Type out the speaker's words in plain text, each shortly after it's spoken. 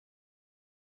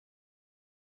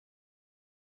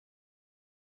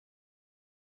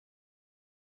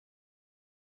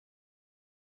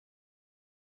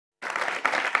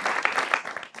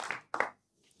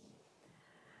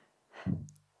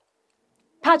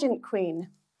Pageant Queen.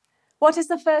 What is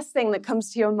the first thing that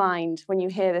comes to your mind when you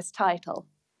hear this title?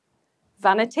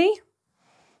 Vanity,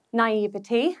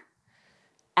 naivety,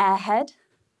 airhead,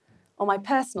 or my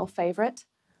personal favourite,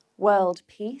 world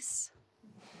peace?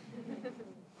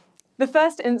 The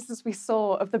first instance we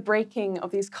saw of the breaking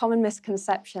of these common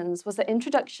misconceptions was the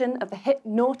introduction of the hit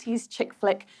noughties chick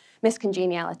flick Miss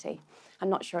Congeniality. I'm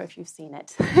not sure if you've seen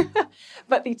it,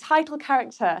 but the title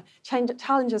character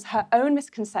challenges her own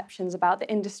misconceptions about the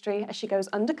industry as she goes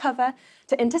undercover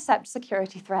to intercept a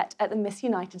security threat at the Miss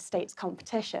United States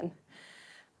competition.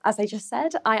 As I just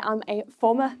said, I am a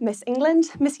former Miss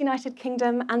England, Miss United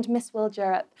Kingdom, and Miss World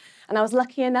Europe, and I was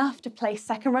lucky enough to place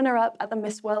second runner-up at the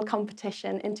Miss World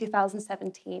competition in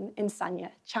 2017 in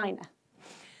Sanya, China.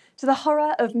 To the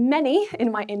horror of many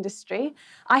in my industry,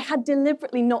 I had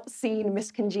deliberately not seen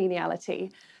Miss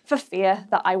Congeniality for fear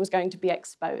that I was going to be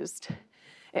exposed.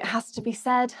 It has to be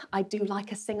said, I do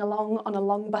like a sing-along on a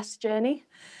long bus journey,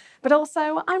 but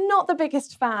also I'm not the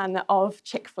biggest fan of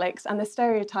chick flicks and the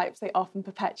stereotypes they often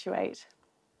perpetuate.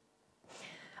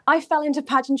 I fell into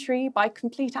pageantry by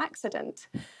complete accident.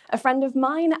 A friend of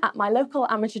mine at my local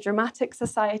amateur dramatic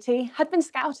society had been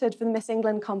scouted for the Miss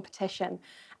England competition,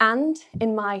 and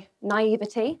in my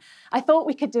naivety, I thought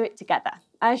we could do it together,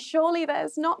 as surely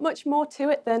there's not much more to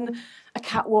it than a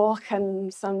catwalk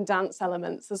and some dance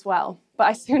elements as well. But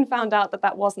I soon found out that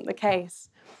that wasn't the case.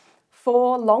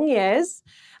 4 long years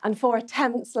and 4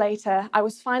 attempts later, I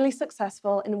was finally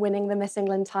successful in winning the Miss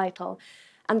England title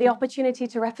and the opportunity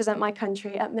to represent my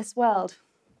country at Miss World.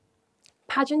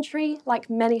 Pageantry, like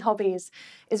many hobbies,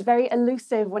 is very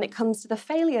elusive when it comes to the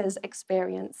failures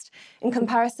experienced in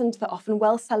comparison to the often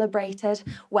well-celebrated,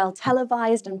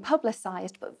 well-televised and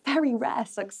publicised, but very rare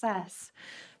success.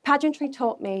 Pageantry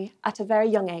taught me at a very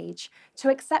young age to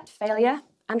accept failure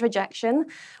and rejection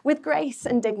with grace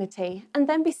and dignity, and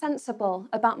then be sensible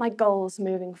about my goals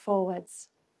moving forwards.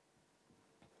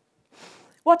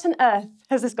 What on earth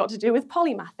has this got to do with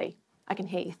polymathy? I can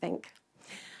hear you think.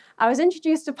 I was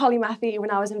introduced to polymathy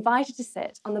when I was invited to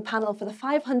sit on the panel for the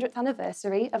 500th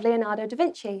anniversary of Leonardo da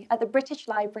Vinci at the British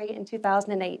Library in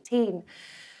 2018.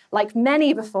 Like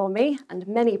many before me, and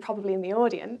many probably in the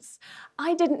audience,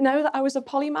 I didn't know that I was a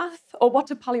polymath or what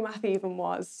a polymath even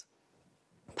was.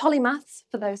 Polymaths,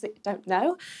 for those that don't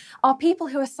know, are people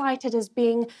who are cited as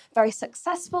being very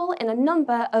successful in a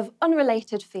number of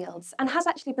unrelated fields, and has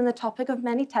actually been the topic of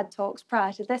many TED Talks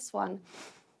prior to this one.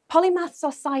 Polymaths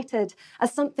are cited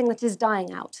as something that is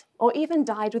dying out, or even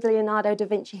died with Leonardo da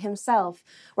Vinci himself,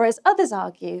 whereas others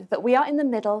argue that we are in the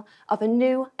middle of a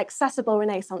new, accessible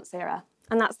Renaissance era,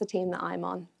 and that's the team that I'm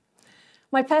on.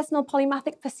 My personal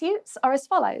polymathic pursuits are as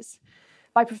follows.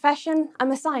 By profession,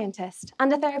 I'm a scientist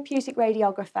and a therapeutic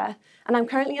radiographer, and I'm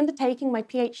currently undertaking my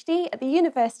PhD at the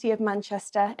University of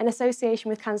Manchester in association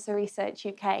with Cancer Research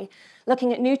UK,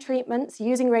 looking at new treatments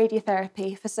using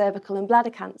radiotherapy for cervical and bladder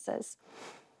cancers.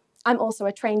 I'm also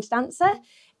a trained dancer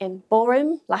in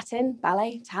ballroom, Latin,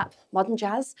 ballet, tap, modern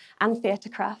jazz, and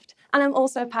theatrecraft, and I'm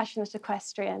also a passionate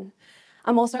equestrian.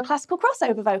 I'm also a classical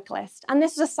crossover vocalist, and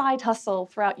this was a side hustle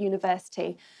throughout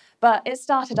university, but it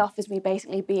started off as me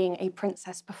basically being a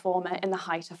princess performer in the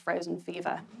height of Frozen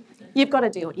fever. You've got to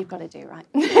do what you've got to do, right?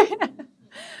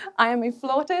 I am a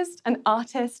flautist, an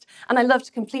artist, and I love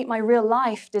to complete my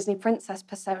real-life Disney princess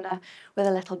persona with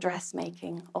a little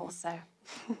dressmaking also.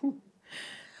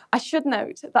 I should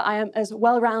note that I am as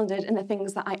well-rounded in the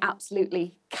things that I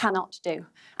absolutely cannot do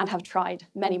and have tried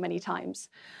many, many times.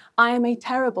 I am a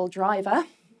terrible driver.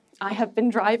 I have been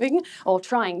driving, or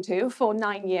trying to, for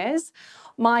 9 years.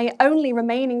 My only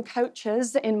remaining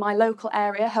coaches in my local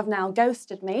area have now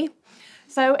ghosted me.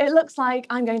 So it looks like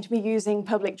I'm going to be using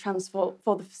public transport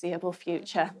for the foreseeable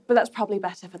future, but that's probably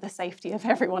better for the safety of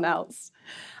everyone else.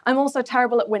 I'm also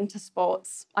terrible at winter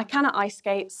sports. I cannot ice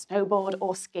skate, snowboard,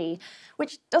 or ski,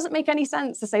 which doesn't make any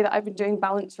sense to say that I've been doing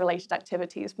balance-related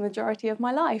activities for the majority of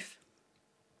my life.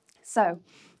 So,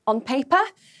 on paper,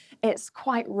 it's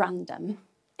quite random,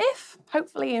 if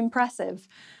hopefully impressive,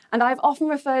 and I've often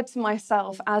referred to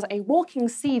myself as a walking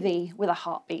CV with a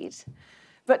heartbeat.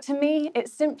 But to me,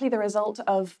 it's simply the result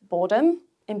of boredom,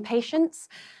 impatience,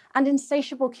 and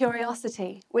insatiable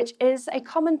curiosity, which is a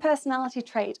common personality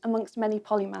trait amongst many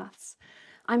polymaths.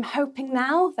 I'm hoping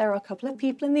now there are a couple of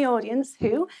people in the audience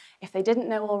who, if they didn't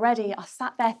know already, are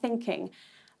sat there thinking,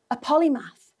 a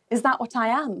polymath, is that what I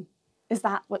am? Is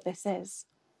that what this is?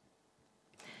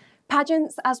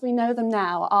 Pageants, as we know them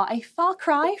now, are a far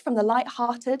cry from the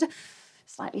light-hearted,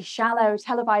 slightly shallow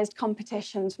televised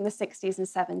competitions from the 60s and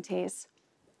 70s.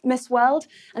 Miss World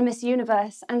and Miss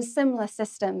Universe and similar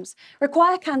systems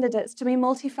require candidates to be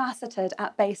multifaceted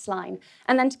at baseline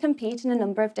and then to compete in a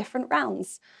number of different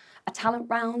rounds. A talent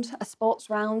round, a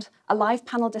sports round, a live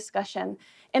panel discussion,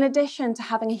 in addition to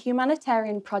having a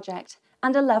humanitarian project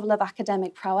and a level of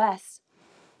academic prowess.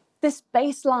 This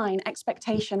baseline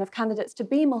expectation of candidates to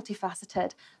be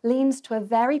multifaceted leans to a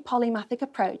very polymathic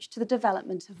approach to the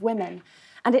development of women,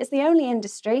 and it's the only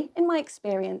industry, in my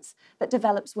experience, that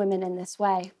develops women in this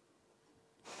way.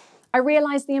 I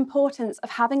realised the importance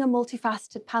of having a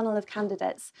multifaceted panel of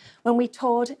candidates when we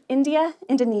toured India,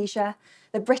 Indonesia,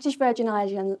 the British Virgin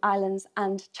Islands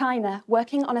and China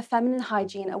working on a feminine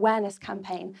hygiene awareness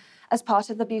campaign as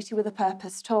part of the Beauty with a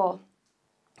Purpose tour.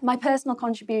 My personal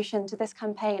contribution to this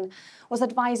campaign was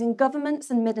advising governments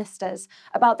and ministers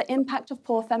about the impact of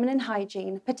poor feminine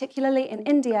hygiene, particularly in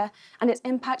India, and its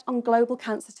impact on global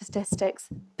cancer statistics,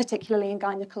 particularly in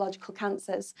gynecological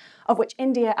cancers, of which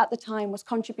India at the time was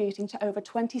contributing to over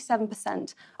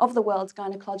 27% of the world's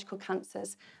gynecological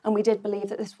cancers, and we did believe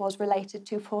that this was related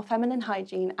to poor feminine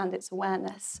hygiene and its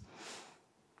awareness.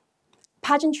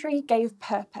 Pageantry gave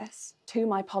purpose to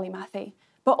my polymathy,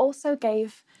 but also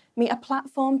gave me a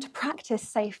platform to practice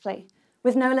safely,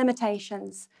 with no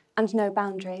limitations and no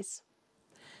boundaries.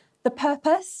 The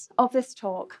purpose of this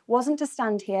talk wasn't to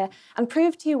stand here and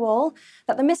prove to you all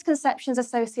that the misconceptions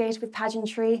associated with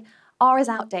pageantry are as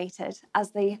outdated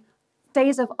as the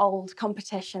days of old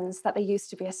competitions that they used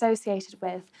to be associated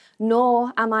with,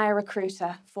 nor am I a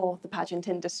recruiter for the pageant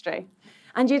industry.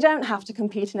 And you don't have to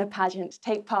compete in a pageant to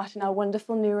take part in our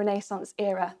wonderful new Renaissance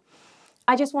era.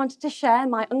 I just wanted to share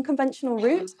my unconventional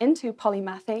route into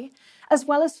polymathy, as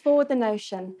well as forward the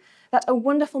notion that a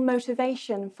wonderful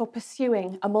motivation for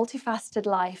pursuing a multifaceted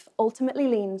life ultimately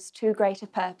leans to greater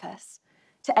purpose: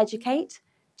 to educate,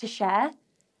 to share,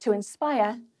 to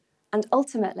inspire, and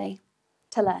ultimately,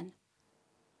 to learn.